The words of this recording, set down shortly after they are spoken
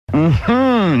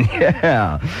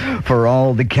Yeah, For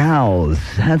All the Cows.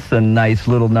 That's a nice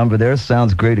little number there.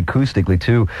 Sounds great acoustically,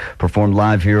 too. Performed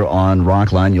live here on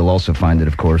Rockline. You'll also find it,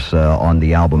 of course, on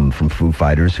the album from Foo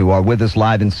Fighters, who are with us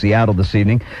live in Seattle this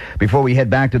evening. Before we head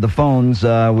back to the phones,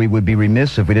 we would be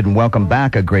remiss if we didn't welcome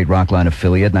back a great Rockline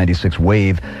affiliate, 96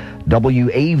 Wave.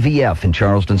 WAVF in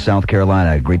Charleston, South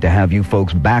Carolina. Great to have you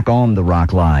folks back on the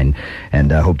Rock Line,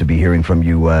 and hope to be hearing from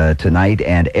you tonight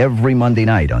and every Monday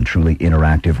night on Truly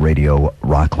Interactive Radio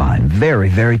Rockline. Very,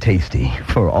 very tasty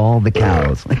For All the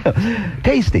Cows.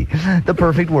 Tasty, the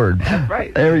perfect word. That's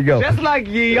right. There you go. Just like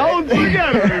ye old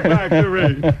together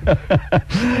factory.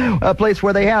 A place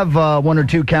where they have one or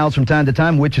two cows from time to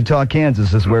time. Wichita,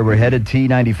 Kansas is where we're headed.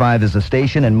 T95 is the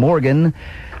station, and Morgan,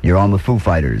 you're on with Foo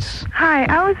Fighters. Hi,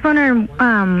 I was wondering,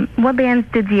 what bands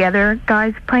did the other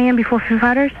guys play in before Foo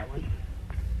Fighters?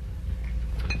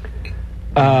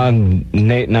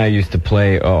 Nate and I used to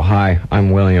play, oh, hi, I'm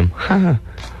William.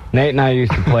 Nate and I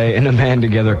used to play in a band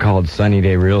together called Sunny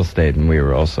Day Real Estate, and we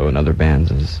were also in other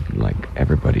bands, as like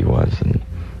everybody was, and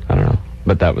I don't know.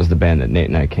 But that was the band that Nate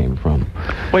and I came from.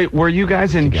 Wait, were you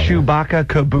guys in Chewbacca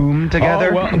Kaboom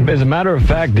together? Oh, well, as a matter of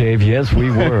fact, Dave, yes,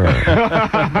 we were.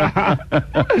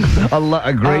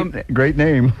 a great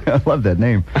name. I love that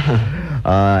name.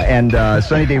 And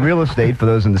Sunny Day Real Estate, for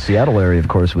those in the Seattle area, of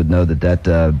course, would know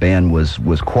that band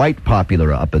was quite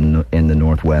popular up in the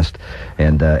Northwest,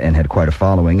 and had quite a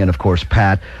following. And of course,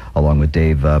 Pat, along with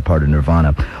Dave, part of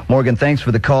Nirvana. Morgan, thanks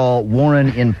for the call. Warren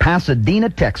in Pasadena,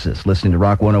 Texas, listening to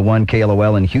Rock 101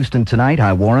 KLOL in Houston tonight.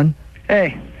 Hi, Warren.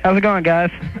 Hey, how's it going,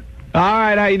 guys? All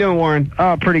right, how you doing, Warren?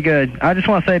 Oh, pretty good. I just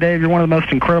want to say, Dave, you're one of the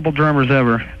most incredible drummers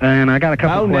ever, and I got a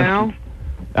couple of questions.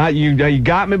 Now? You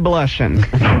got me blushing.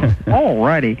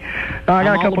 Alrighty. I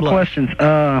got a couple of questions.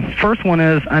 First one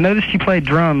is, I noticed you played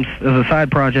drums as a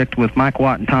side project with Mike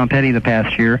Watt and Tom Petty the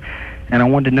past year, and I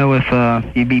wanted to know if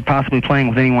you'd be possibly playing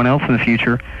with anyone else in the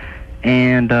future.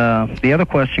 And the other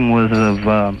question was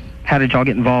of how did y'all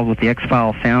get involved with the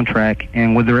X-Files soundtrack,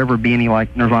 and would there ever be any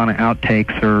like Nirvana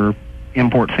outtakes or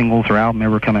import singles or album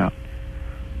ever come out?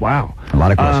 Wow. A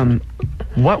lot of questions.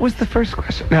 What was the first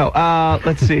question? No,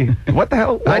 let's see. What the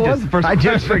hell? What was the first question? I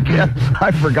just forget.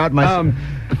 I forgot my...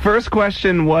 The first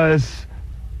question was...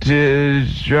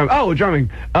 drumming.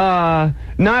 Not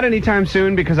anytime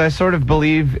soon, because I sort of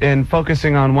believe in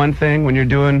focusing on one thing when you're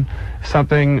doing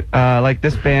something like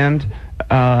this band,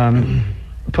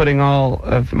 putting all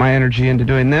of my energy into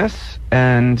doing this,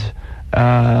 and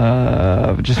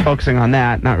just focusing on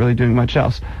that, not really doing much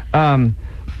else.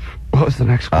 What was the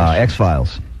next question?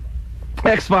 X-Files.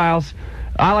 X-Files.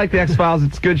 I like the X-Files.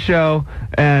 It's a good show,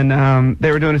 and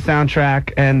they were doing a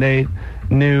soundtrack, and they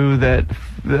knew that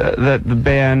the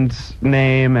band's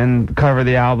name and cover of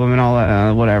the album and all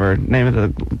that, whatever, name of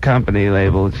the company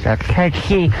label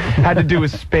had to do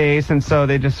with space, and so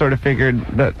they just sort of figured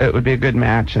that it would be a good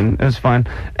match, and it was fun.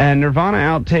 And Nirvana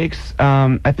outtakes,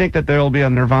 I think that there will be a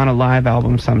Nirvana live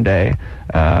album someday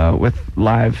with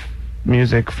live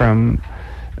music from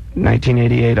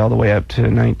 1988 all the way up to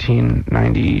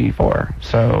 1994.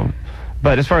 So,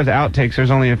 but as far as outtakes,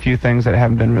 there's only a few things that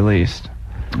haven't been released.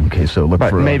 Okay, so look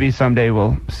but for... maybe someday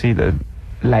we'll see the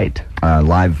light.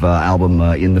 Live album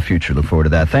in the future. Look forward to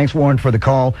that. Thanks, Warren, for the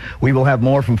call. We will have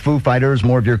more from Foo Fighters,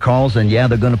 more of your calls, and yeah,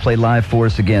 they're going to play live for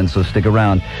us again, so stick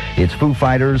around. It's Foo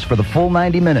Fighters for the full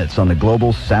 90 minutes on the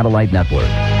Global Satellite Network.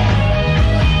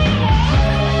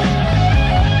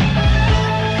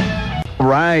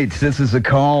 Right, this is a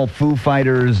call. Foo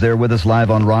Fighters, they're with us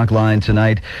live on Rockline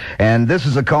tonight. And this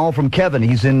is a call from Kevin.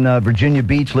 He's in Virginia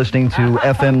Beach listening to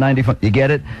FM 95. You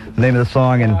get it? The name of the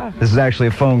song, and this is actually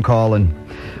a phone call, and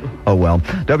oh well.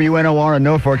 WNOR in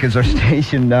Norfolk is our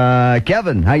station.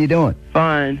 Kevin, how you doing?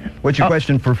 Fine. What's your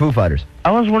question for Foo Fighters?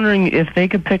 I was wondering if they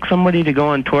could pick somebody to go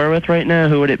on tour with right now,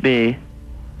 who would it be?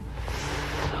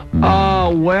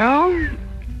 Well...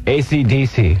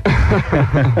 AC/DC.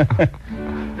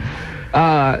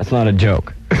 That's not a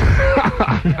joke.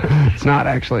 It's not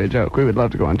actually a joke. We would love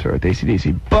to go on tour with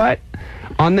AC/DC. But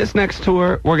on this next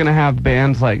tour, we're going to have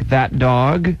bands like That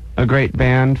Dog, a great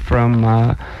band from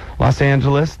Los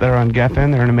Angeles. They're on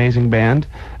Geffen. They're an amazing band.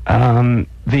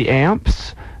 The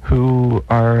Amps, who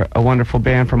are a wonderful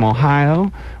band from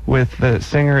Ohio, with the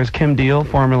singer is Kim Deal,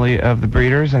 formerly of the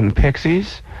Breeders and the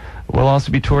Pixies. We'll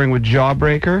also be touring with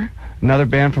Jawbreaker, another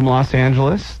band from Los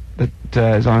Angeles that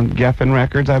is on Geffen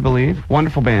Records, I believe.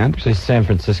 Wonderful band. Actually, San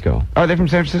Francisco. Are they from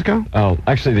San Francisco? Oh,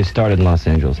 actually, they started in Los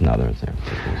Angeles, now they're in San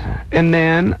Francisco. So. And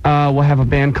then we'll have a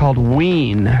band called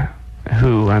Ween,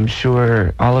 who I'm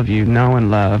sure all of you know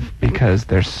and love because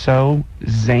they're so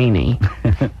zany.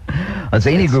 It's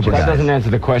any group of That guys. doesn't answer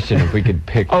the question if we could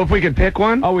pick. Oh, if we could pick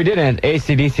one? Oh, we did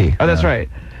AC/DC. Oh, that's right.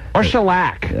 Or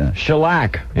shellac. Yeah.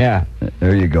 Shellac. Yeah.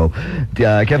 There you go.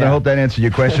 Kevin, I hope that answered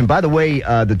your question. By the way,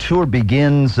 the tour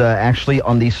begins actually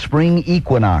on the spring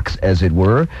equinox, as it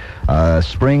were.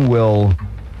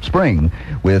 Spring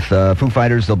with Foo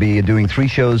Fighters. They'll be doing 3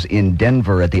 shows in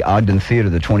Denver at the Ogden Theater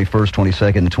the 21st,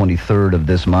 22nd, and 23rd of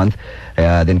this month.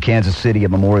 Then Kansas City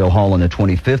at Memorial Hall on the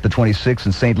 25th, the 26th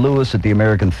in St. Louis at the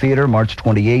American Theater, March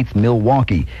 28th,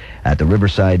 Milwaukee at the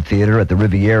Riverside Theater, at the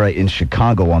Riviera in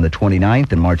Chicago on the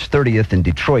 29th, and March 30th in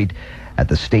Detroit at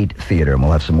the State Theater. And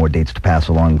we'll have some more dates to pass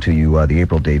along to you, the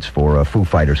April dates for Foo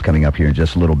Fighters coming up here in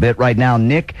just a little bit. Right now,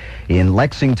 Nick in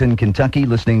Lexington, Kentucky,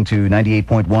 listening to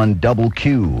 98.1 Double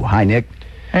Q. Hi, Nick.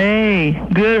 Hey,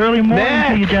 good early morning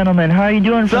to you gentlemen. How are you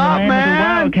doing from the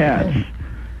land of the Wildcats?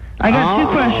 I got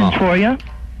 2 questions for you.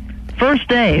 First,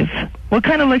 Dave, what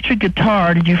kind of electric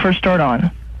guitar did you first start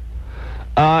on?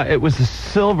 It was a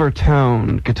silver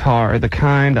tone guitar, the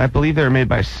kind, I believe they were made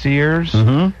by Sears.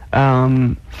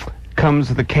 Comes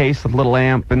with a case, a little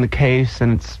amp in the case,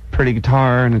 and it's pretty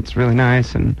guitar, and it's really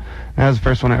nice, and that was the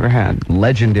first one I ever had.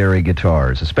 Legendary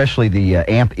guitars, especially the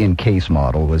amp in case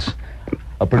model was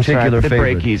a particular They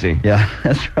favorite. break easy. Yeah,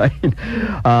 that's right.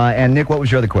 And Nick, what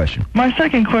was your other question? My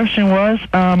second question was,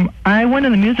 I went to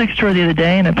the music store the other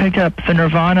day and I picked up the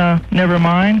Nirvana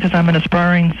Nevermind because I'm an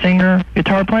aspiring singer,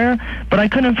 guitar player, but I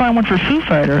couldn't find one for Foo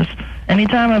Fighters. Any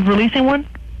time of releasing one?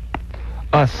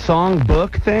 A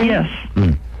songbook thing? Yes.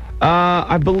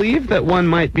 I believe that one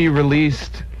might be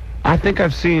released. I think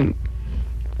I've seen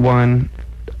one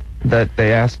that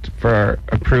they asked for our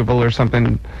approval or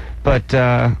something, but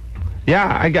yeah,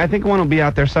 I think one will be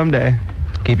out there someday.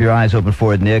 Keep your eyes open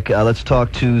for it, Nick. Let's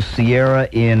talk to Sierra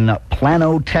in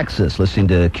Plano, Texas, listening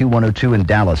to Q102 in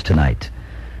Dallas tonight.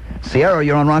 Sierra,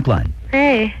 you're on Rockline.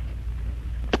 Hey,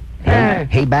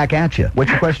 Hey, back at you. What's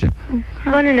your question?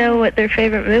 I want to know what their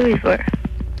favorite movies were.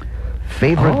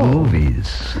 Favorite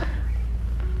movies?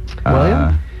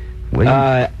 William?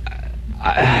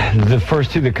 The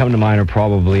first 2 that come to mind are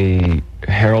probably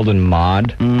Harold and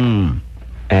Maude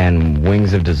and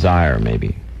Wings of Desire,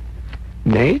 maybe.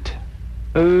 Nate?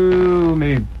 Ooh,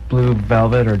 maybe Blue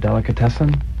Velvet or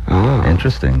Delicatessen. Oh.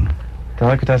 Interesting.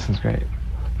 Delicatessen's great.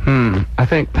 I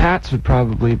think Pat's would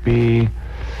probably be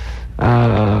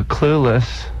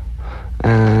Clueless,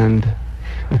 and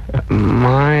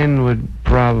mine would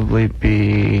probably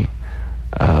be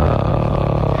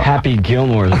Happy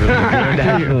Gilmore's really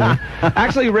good.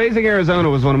 Actually, Raising Arizona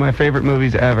was one of my favorite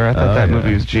movies ever. I thought that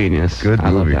movie was genius. Good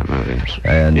movie. I love that movie.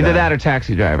 And, either that or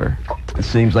Taxi Driver. It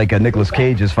seems like Nicolas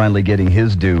Cage is finally getting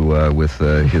his due with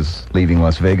his Leaving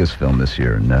Las Vegas film this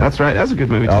year. And, That's right. That's a good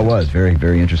movie, too. Oh, it was. Very,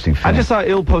 very interesting film. I just saw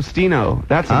Il Postino.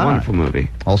 That's a wonderful movie.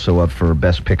 Also up for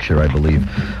Best Picture, I believe.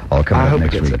 All coming I up hope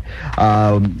next it week.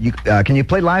 gets Can you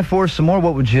play live for us some more?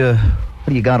 What do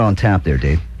you got on tap there,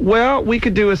 Dave? Well, we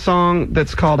could do a song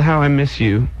that's called How I Miss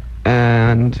You,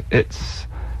 and it's,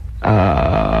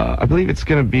 I believe it's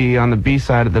going to be on the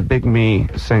B-side of the Big Me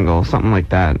single, something like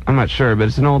that. I'm not sure, but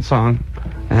it's an old song,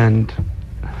 and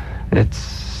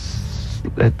it's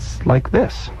like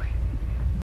this.